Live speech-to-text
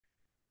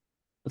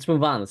let's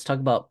move on. Let's talk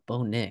about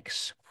Bo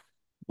Nix.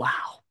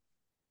 Wow.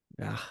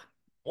 Yeah.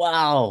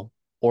 Wow.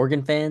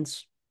 Oregon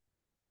fans,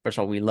 first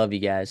of all, we love you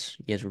guys.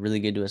 You guys were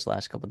really good to us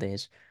last couple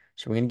days.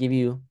 So we're gonna give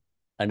you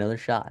another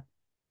shot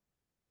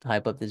to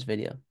hype up this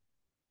video.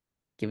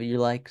 Give it your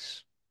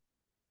likes.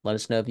 Let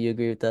us know if you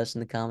agree with us in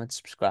the comments.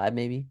 Subscribe,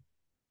 maybe.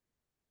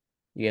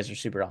 You guys are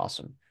super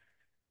awesome.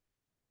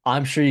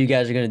 I'm sure you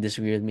guys are gonna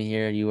disagree with me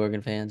here, you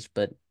Oregon fans,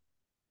 but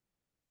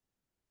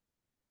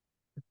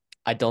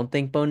I don't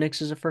think Bo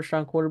Nix is a first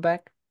round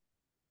quarterback.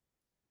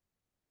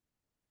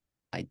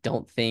 I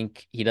don't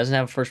think he doesn't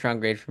have a first round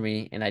grade for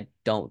me, and I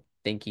don't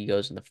think he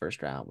goes in the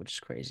first round, which is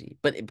crazy.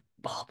 But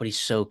he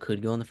so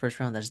could go in the first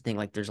round. That's the thing.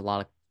 Like, it's a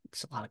lot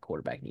of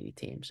quarterback needy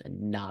teams,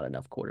 and not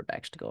enough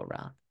quarterbacks to go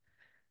around.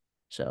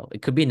 So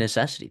it could be a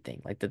necessity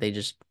thing, like that he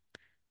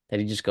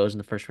just goes in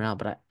the first round.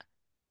 But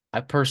I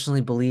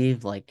personally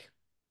believe like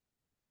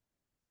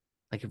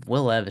if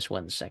Will Levis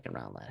went in the second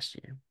round last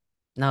year.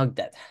 Now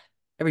that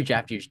every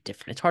draft year is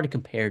different. It's hard to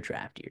compare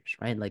draft years,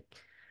 right? Like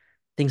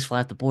things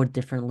fly off the board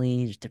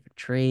differently. There's different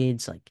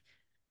trades. Like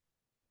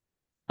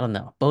I don't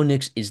know. Bo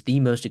Nix is the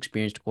most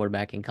experienced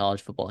quarterback in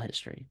college football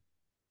history.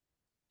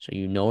 So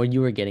you know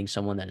you are getting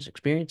someone that is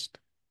experienced.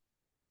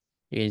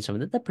 You're getting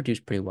someone that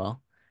produced pretty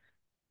well.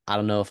 I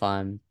don't know if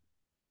I'm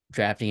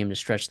drafting him to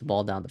stretch the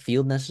ball down the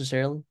field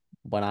necessarily,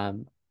 but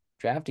I'm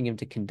drafting him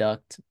to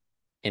conduct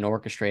and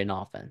orchestrate an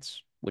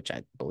offense, which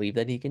I believe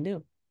that he can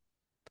do.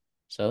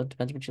 So it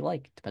depends what you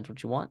like. It depends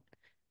what you want.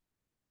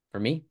 For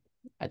me,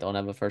 I don't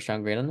have a first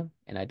round grade on him,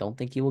 and I don't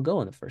think he will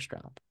go in the first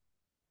round.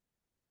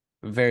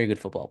 Very good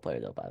football player,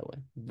 though, by the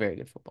way. Very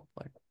good football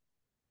player.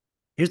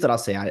 Here's what I'll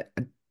say. I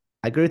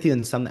agree with you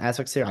in some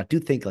aspects here. I do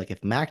think like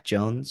if Mac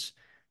Jones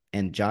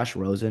and Josh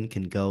Rosen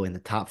can go in the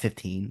top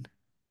 15,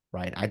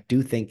 right? I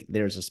do think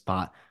there's a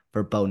spot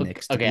for Bo Okay,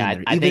 Nix to okay, be in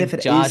there, I even if think it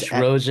is Josh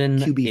at Rosen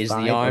is the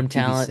QB5 or arm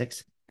talent.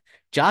 QB6.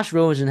 Josh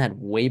Rosen had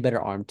way better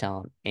arm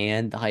talent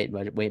and the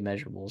weight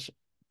measurables.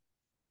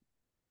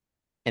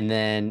 And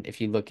then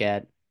if you look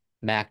at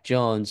Mac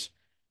Jones,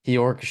 he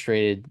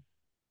orchestrated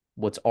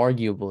what's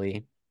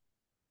arguably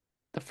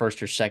the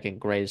first or second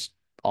greatest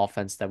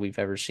offense that we've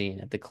ever seen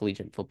at the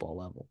collegiate football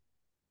level.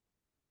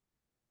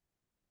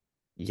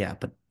 Yeah,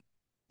 but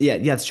yeah,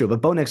 it's true.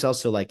 But Bo Nix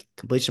also like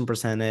completion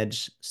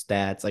percentage,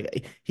 stats.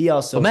 Like he But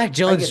also, I get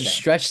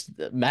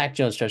that. Mac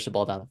Jones stretched the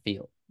ball down the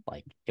field.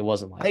 Like it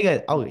wasn't I like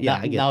get, oh yeah,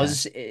 not I get now that.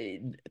 is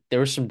there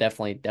was some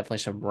definitely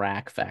some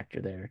rack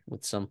factor there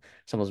with some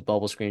of those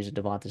bubble screens of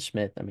Devonta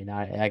Smith. I mean,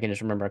 I can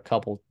just remember a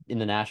couple in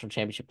the national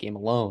championship game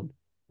alone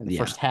in the Yeah.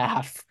 first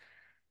half.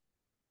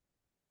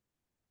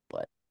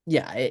 But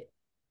yeah, it's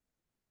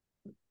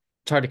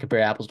hard to compare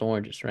apples to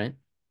oranges, right?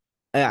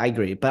 I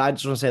agree, but I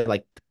just want to say,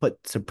 like, to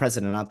put some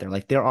precedent out there.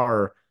 Like, there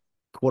are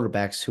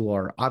quarterbacks who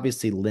are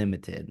obviously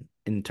limited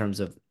in terms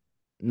of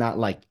not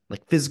like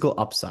physical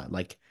upside.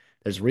 Like,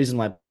 there's a reason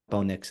why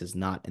Bo Nix is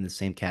not in the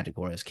same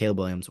category as Caleb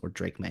Williams or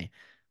Drake May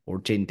or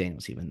Jaden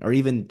Daniels, even or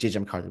even JJ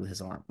McCarthy with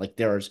his arm. Like,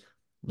 there's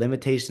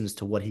limitations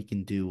to what he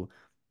can do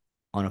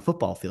on a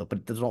football field,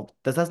 but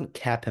that doesn't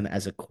cap him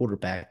as a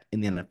quarterback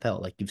in the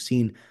NFL. Like, you've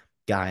seen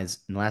guys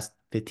in the last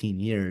 15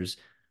 years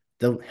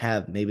don't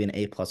have maybe an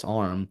A+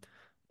 arm,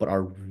 but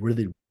are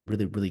really,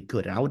 really, really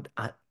good. And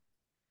I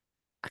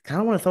kind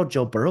of want to throw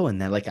Joe Burrow in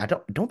there. Like I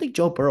don't think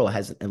Joe Burrow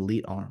has an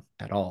elite arm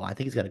at all. I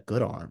think he's got a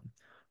good arm,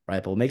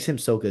 right? But what makes him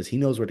so good is he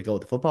knows where to go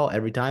with the football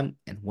every time.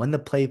 And when the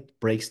play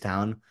breaks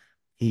down,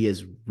 he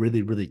is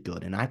really, really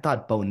good. And I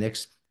thought Bo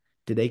Nix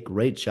did a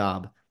great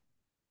job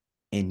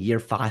in year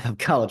 5 of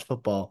college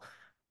football.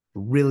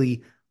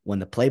 Really, when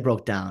the play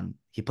broke down,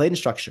 he played in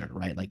structure,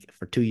 right? Like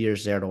for 2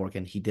 years there at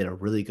Oregon, he did a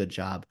really good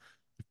job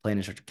playing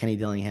in structure. Kenny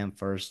Dillingham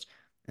first,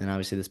 and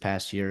obviously this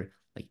past year,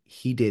 like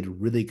he did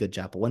really good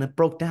job. But when it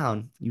broke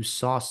down, you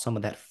saw some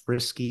of that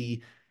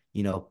frisky,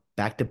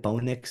 back to Bo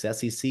Nix,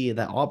 SEC,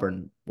 that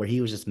Auburn, where he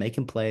was just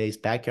making plays,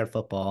 backyard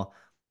football,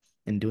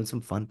 and doing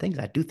some fun things.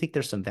 I do think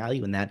there's some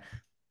value in that.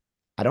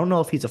 I don't know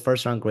if he's a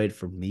first round grade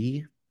for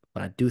me,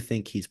 but I do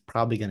think he's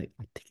probably gonna.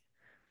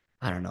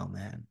 I don't know,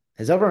 man.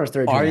 His over is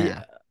 32 Are and a you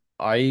half.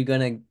 are you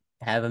gonna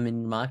have him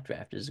in your mock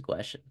draft is the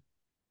question.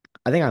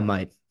 I think I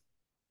might.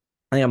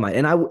 I think I might.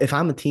 And if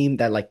I'm a team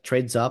that like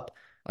trades up,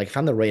 like if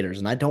I'm the Raiders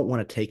and I don't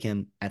want to take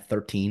him at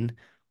 13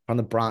 from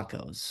the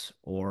Broncos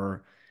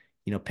or,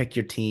 pick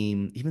your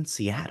team, even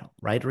Seattle,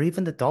 right? Or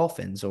even the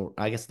Dolphins, or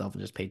I guess the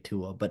Dolphins just paid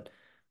Tua. But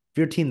if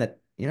you're a team that,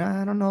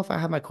 I don't know if I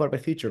have my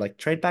quarterback future, like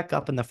trade back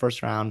up in the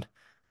first round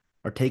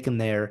or take him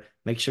there.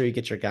 Make sure you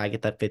get your guy,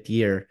 get that fifth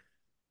year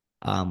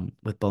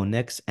with Bo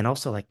Nix. And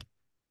also like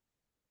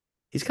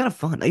he's kind of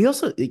fun.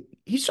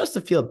 He's just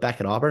to feel back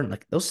at Auburn.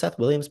 Like those Seth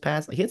Williams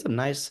pass, like he had some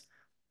nice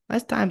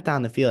time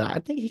down the field. I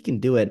think he can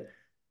do it.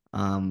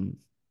 Um,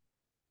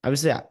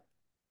 Obviously,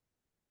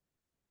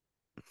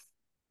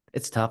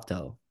 it's tough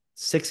though.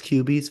 Six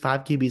QBs,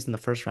 five QBs in the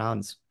first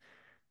rounds,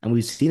 and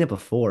we've seen it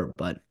before.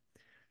 But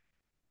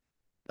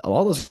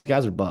all those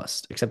guys are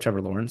bust, except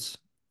Trevor Lawrence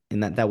in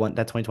that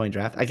 2020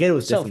 draft. I get it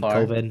was So different,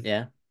 far, COVID,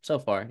 yeah. So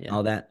far, yeah.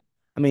 all that.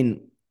 I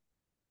mean,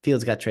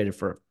 Fields got traded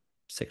for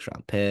a 6th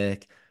round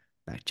pick.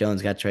 Mac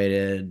Jones got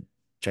traded.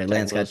 Trey Zach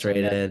Lance got Wilson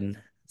got traded.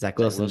 Zach Zach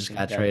Wilson just Wilson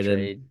got got a traded.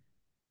 trade.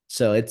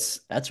 So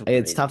That's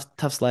it's crazy.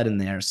 tough sled in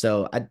there.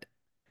 So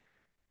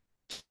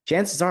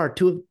chances are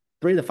two of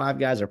three of the five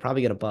guys are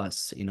probably gonna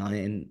bust,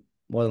 and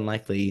more than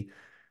likely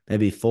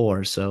maybe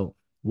four. So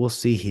we'll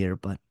see here.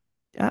 But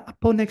yeah,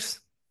 Bo Nix,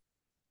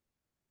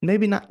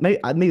 maybe not,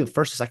 maybe a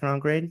first or second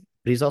round grade,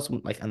 but he's also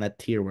like on that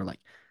tier where like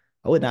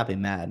I would not be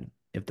mad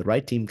if the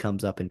right team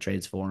comes up and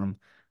trades for him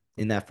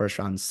in that first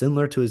round,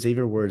 similar to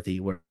Xavier Worthy,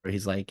 where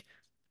he's like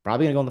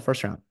probably gonna go in the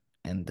first round.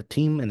 And the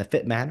team and the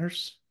fit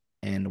matters,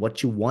 and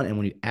what you want and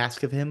when you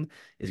ask of him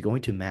is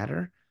going to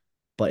matter.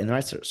 But in the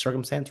right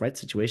circumstance, right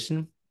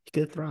situation, he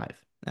could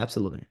thrive.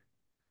 Absolutely.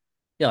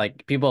 Yeah,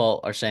 like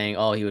people are saying,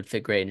 oh, he would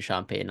fit great in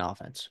Sean Payton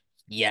offense.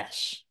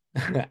 Yes.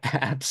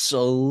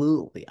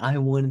 Absolutely. I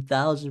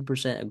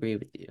 1000% agree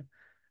with you.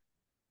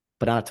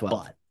 But not at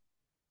 12.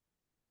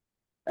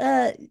 But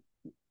uh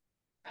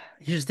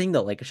here's the thing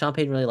though, like if Sean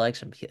Payton really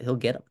likes him, he'll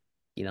get him,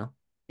 you know?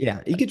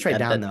 Yeah, you Like could trade that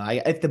down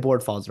that though. If the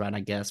board falls right, I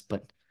guess,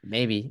 but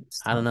maybe.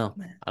 it's I don't tough,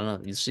 know. man. I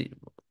don't know.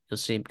 You'll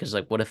see because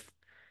like what if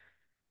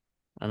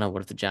I don't know,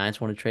 what if the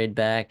Giants want to trade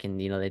back and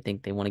they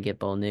think they want to get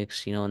Bo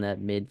Nix, in that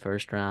mid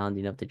first round,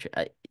 if they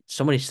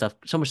so much stuff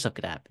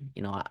could happen.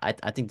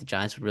 I think the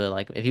Giants would really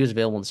like him. If he was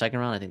available in the second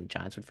round, I think the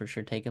Giants would for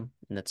sure take him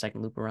in that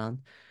second loop around.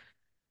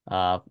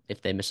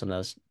 If they miss some of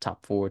those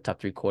top four, top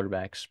three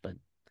quarterbacks, but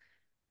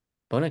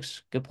Bo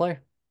Nix, good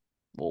player.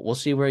 We'll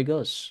see where he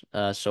goes.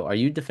 So are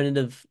you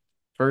definitive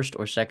first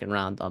or second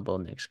round on Bo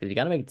Nix? Because you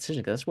got to make a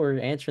decision. Because that's where we're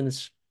answering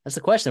this. That's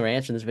the question we're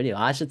answering this video.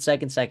 I said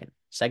second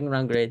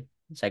round grade,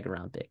 second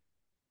round pick.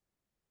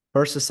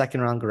 First or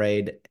second round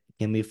grade,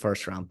 give me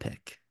first round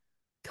pick.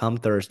 Come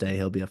Thursday,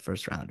 he'll be a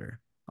first rounder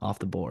off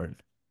the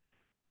board.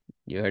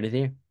 You heard it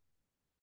here.